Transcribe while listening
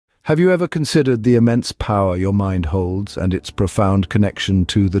Have you ever considered the immense power your mind holds and its profound connection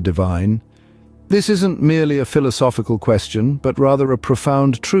to the divine? This isn't merely a philosophical question, but rather a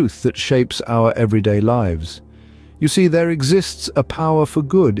profound truth that shapes our everyday lives. You see, there exists a power for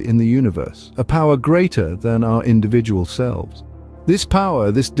good in the universe, a power greater than our individual selves. This power,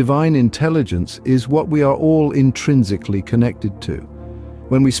 this divine intelligence, is what we are all intrinsically connected to.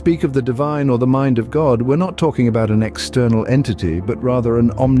 When we speak of the divine or the mind of God, we're not talking about an external entity, but rather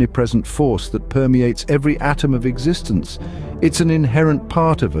an omnipresent force that permeates every atom of existence. It's an inherent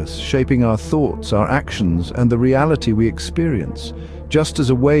part of us, shaping our thoughts, our actions, and the reality we experience. Just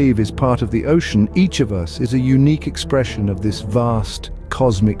as a wave is part of the ocean, each of us is a unique expression of this vast,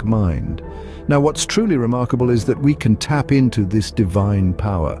 cosmic mind. Now, what's truly remarkable is that we can tap into this divine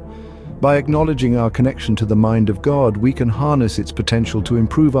power. By acknowledging our connection to the mind of God, we can harness its potential to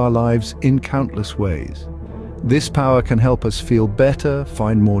improve our lives in countless ways. This power can help us feel better,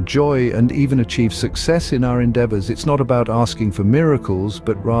 find more joy, and even achieve success in our endeavors. It's not about asking for miracles,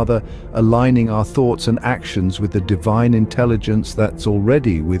 but rather aligning our thoughts and actions with the divine intelligence that's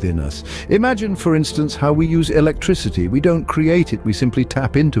already within us. Imagine, for instance, how we use electricity. We don't create it, we simply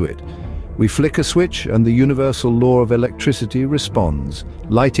tap into it. We flick a switch and the universal law of electricity responds,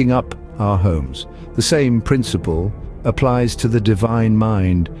 lighting up our homes. The same principle applies to the divine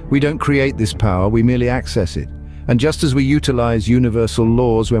mind. We don't create this power, we merely access it. And just as we utilize universal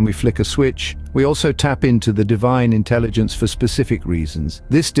laws when we flick a switch, we also tap into the divine intelligence for specific reasons.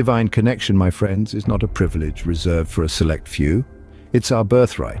 This divine connection, my friends, is not a privilege reserved for a select few. It's our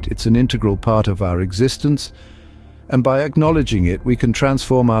birthright. It's an integral part of our existence. And by acknowledging it, we can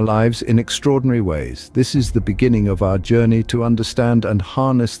transform our lives in extraordinary ways. This is the beginning of our journey to understand and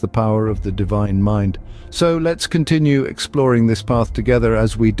harness the power of the divine mind. So let's continue exploring this path together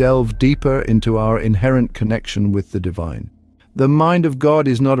as we delve deeper into our inherent connection with the divine. The mind of God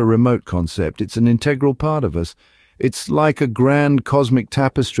is not a remote concept, it's an integral part of us. It's like a grand cosmic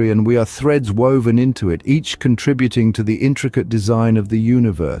tapestry, and we are threads woven into it, each contributing to the intricate design of the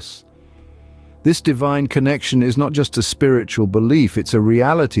universe. This divine connection is not just a spiritual belief, it's a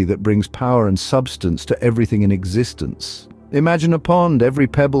reality that brings power and substance to everything in existence. Imagine a pond. Every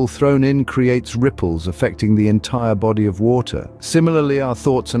pebble thrown in creates ripples affecting the entire body of water. Similarly, our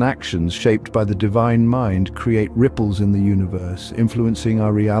thoughts and actions, shaped by the divine mind, create ripples in the universe, influencing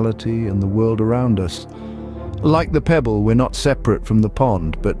our reality and the world around us. Like the pebble, we're not separate from the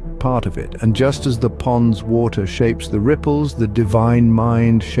pond, but part of it. And just as the pond's water shapes the ripples, the divine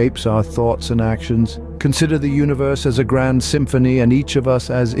mind shapes our thoughts and actions. Consider the universe as a grand symphony and each of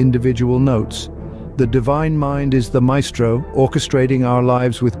us as individual notes. The divine mind is the maestro, orchestrating our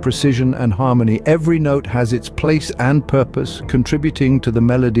lives with precision and harmony. Every note has its place and purpose, contributing to the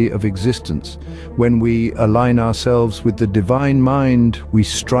melody of existence. When we align ourselves with the divine mind, we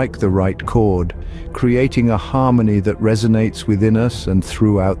strike the right chord, creating a harmony that resonates within us and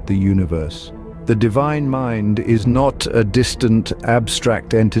throughout the universe. The divine mind is not a distant,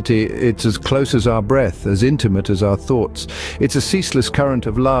 abstract entity. It's as close as our breath, as intimate as our thoughts. It's a ceaseless current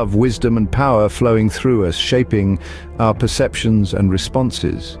of love, wisdom, and power flowing through us, shaping our perceptions and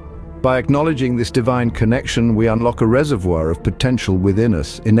responses. By acknowledging this divine connection, we unlock a reservoir of potential within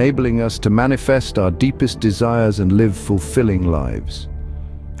us, enabling us to manifest our deepest desires and live fulfilling lives.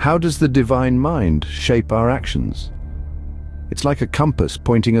 How does the divine mind shape our actions? It's like a compass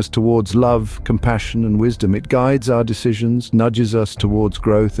pointing us towards love, compassion, and wisdom. It guides our decisions, nudges us towards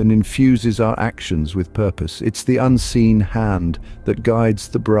growth, and infuses our actions with purpose. It's the unseen hand that guides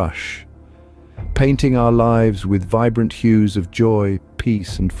the brush, painting our lives with vibrant hues of joy,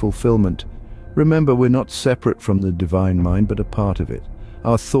 peace, and fulfillment. Remember, we're not separate from the divine mind, but a part of it.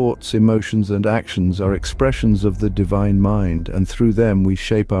 Our thoughts, emotions, and actions are expressions of the divine mind, and through them we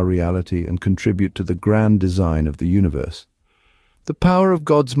shape our reality and contribute to the grand design of the universe. The power of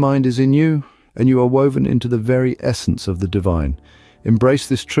God's mind is in you, and you are woven into the very essence of the divine. Embrace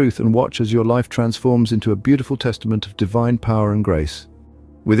this truth and watch as your life transforms into a beautiful testament of divine power and grace.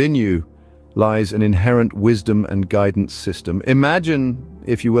 Within you lies an inherent wisdom and guidance system. Imagine,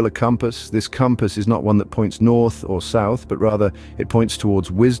 if you will, a compass. This compass is not one that points north or south, but rather it points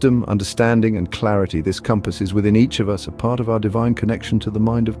towards wisdom, understanding, and clarity. This compass is within each of us, a part of our divine connection to the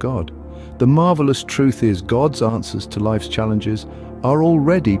mind of God. The marvelous truth is God's answers to life's challenges are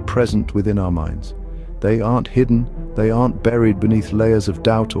already present within our minds. They aren't hidden, they aren't buried beneath layers of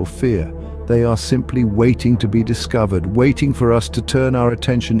doubt or fear. They are simply waiting to be discovered, waiting for us to turn our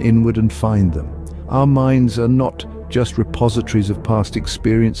attention inward and find them. Our minds are not just repositories of past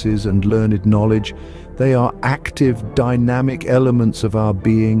experiences and learned knowledge. They are active, dynamic elements of our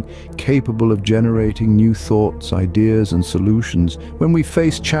being, capable of generating new thoughts, ideas, and solutions. When we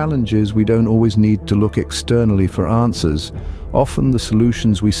face challenges, we don't always need to look externally for answers. Often the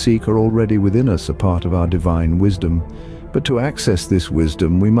solutions we seek are already within us, a part of our divine wisdom. But to access this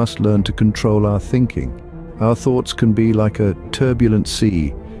wisdom, we must learn to control our thinking. Our thoughts can be like a turbulent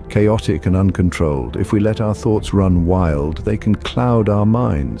sea, chaotic and uncontrolled. If we let our thoughts run wild, they can cloud our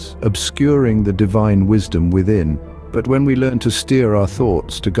minds, obscuring the divine wisdom within. But when we learn to steer our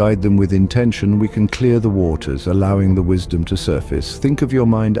thoughts, to guide them with intention, we can clear the waters, allowing the wisdom to surface. Think of your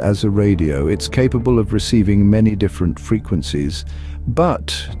mind as a radio. It's capable of receiving many different frequencies.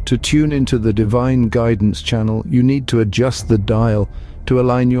 But to tune into the divine guidance channel, you need to adjust the dial to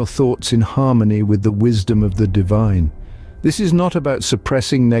align your thoughts in harmony with the wisdom of the divine. This is not about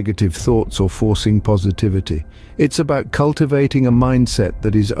suppressing negative thoughts or forcing positivity. It's about cultivating a mindset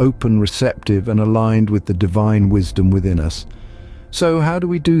that is open, receptive, and aligned with the divine wisdom within us. So how do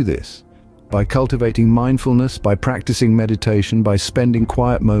we do this? By cultivating mindfulness, by practicing meditation, by spending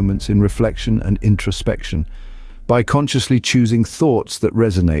quiet moments in reflection and introspection, by consciously choosing thoughts that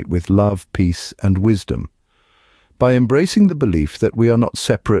resonate with love, peace, and wisdom. By embracing the belief that we are not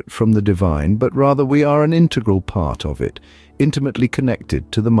separate from the divine, but rather we are an integral part of it, intimately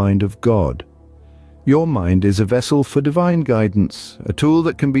connected to the mind of God. Your mind is a vessel for divine guidance, a tool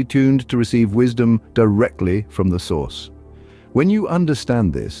that can be tuned to receive wisdom directly from the source. When you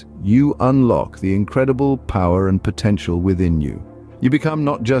understand this, you unlock the incredible power and potential within you. You become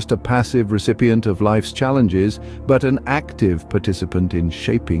not just a passive recipient of life's challenges, but an active participant in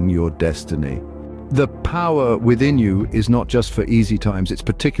shaping your destiny. The power within you is not just for easy times, it's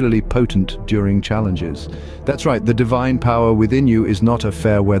particularly potent during challenges. That's right, the divine power within you is not a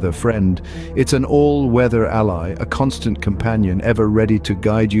fair-weather friend. It's an all-weather ally, a constant companion, ever ready to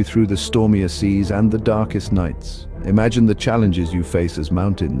guide you through the stormiest seas and the darkest nights. Imagine the challenges you face as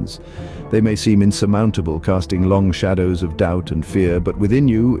mountains. They may seem insurmountable, casting long shadows of doubt and fear, but within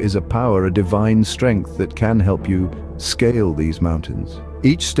you is a power, a divine strength that can help you scale these mountains.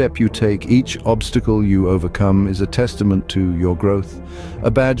 Each step you take, each obstacle you overcome is a testament to your growth,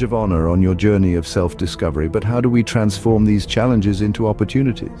 a badge of honor on your journey of self-discovery. But how do we transform these challenges into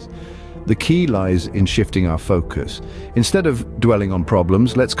opportunities? The key lies in shifting our focus. Instead of dwelling on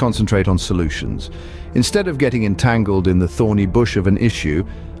problems, let's concentrate on solutions. Instead of getting entangled in the thorny bush of an issue,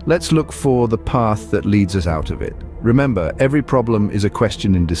 let's look for the path that leads us out of it. Remember, every problem is a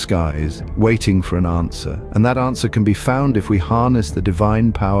question in disguise, waiting for an answer. And that answer can be found if we harness the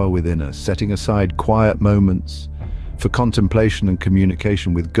divine power within us, setting aside quiet moments for contemplation and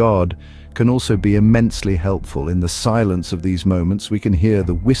communication with God can also be immensely helpful. In the silence of these moments, we can hear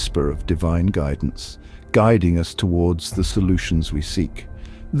the whisper of divine guidance, guiding us towards the solutions we seek.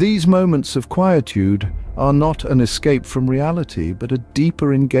 These moments of quietude are not an escape from reality, but a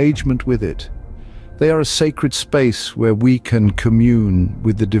deeper engagement with it. They are a sacred space where we can commune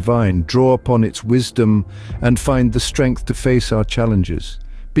with the divine, draw upon its wisdom, and find the strength to face our challenges.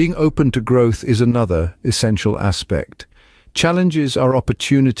 Being open to growth is another essential aspect. Challenges are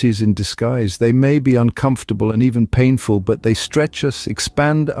opportunities in disguise. They may be uncomfortable and even painful, but they stretch us,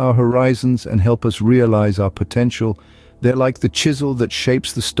 expand our horizons, and help us realize our potential. They're like the chisel that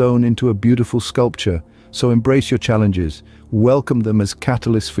shapes the stone into a beautiful sculpture. So embrace your challenges. Welcome them as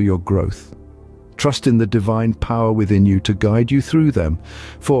catalysts for your growth. Trust in the divine power within you to guide you through them.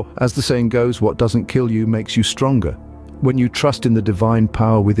 For, as the saying goes, what doesn't kill you makes you stronger. When you trust in the divine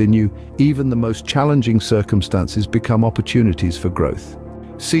power within you, even the most challenging circumstances become opportunities for growth.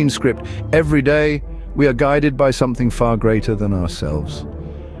 Scene script: every day, we are guided by something far greater than ourselves.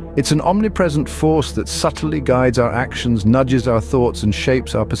 It's an omnipresent force that subtly guides our actions, nudges our thoughts, and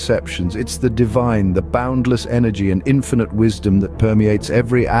shapes our perceptions. It's the divine, the boundless energy and infinite wisdom that permeates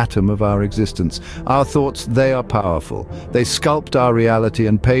every atom of our existence. Our thoughts, they are powerful. They sculpt our reality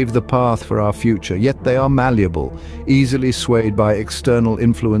and pave the path for our future, yet they are malleable, easily swayed by external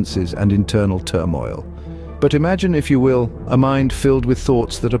influences and internal turmoil. But imagine, if you will, a mind filled with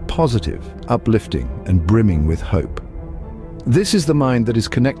thoughts that are positive, uplifting, and brimming with hope. This is the mind that is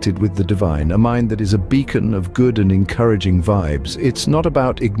connected with the divine, a mind that is a beacon of good and encouraging vibes. It's not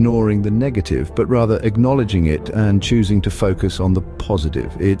about ignoring the negative, but rather acknowledging it and choosing to focus on the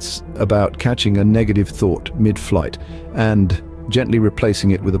positive. It's about catching a negative thought mid-flight and gently replacing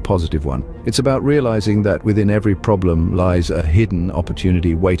it with a positive one. It's about realizing that within every problem lies a hidden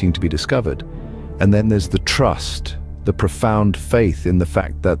opportunity waiting to be discovered. And then there's the trust, the profound faith in the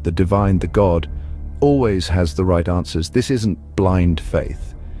fact that the divine, the God, always has the right answers. This isn't blind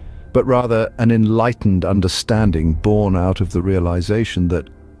faith, but rather an enlightened understanding born out of the realization that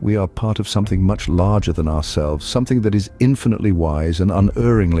we are part of something much larger than ourselves, something that is infinitely wise and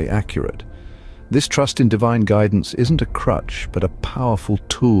unerringly accurate. This trust in divine guidance isn't a crutch, but a powerful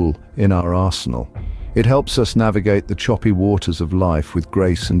tool in our arsenal. It helps us navigate the choppy waters of life with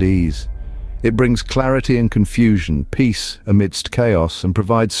grace and ease. It brings clarity and confusion, peace amidst chaos, and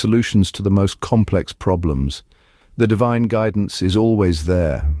provides solutions to the most complex problems. The divine guidance is always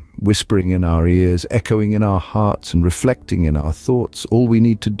there, whispering in our ears, echoing in our hearts, and reflecting in our thoughts. All we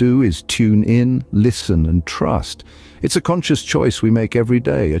need to do is tune in, listen, and trust. It's a conscious choice we make every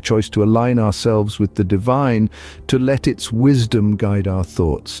day, a choice to align ourselves with the divine, to let its wisdom guide our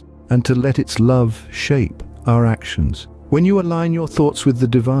thoughts, and to let its love shape our actions. When you align your thoughts with the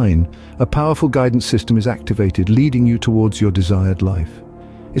divine, a powerful guidance system is activated, leading you towards your desired life.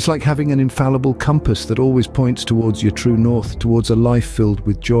 It's like having an infallible compass that always points towards your true north, towards a life filled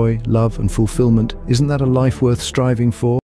with joy, love, and fulfillment. Isn't that a life worth striving for?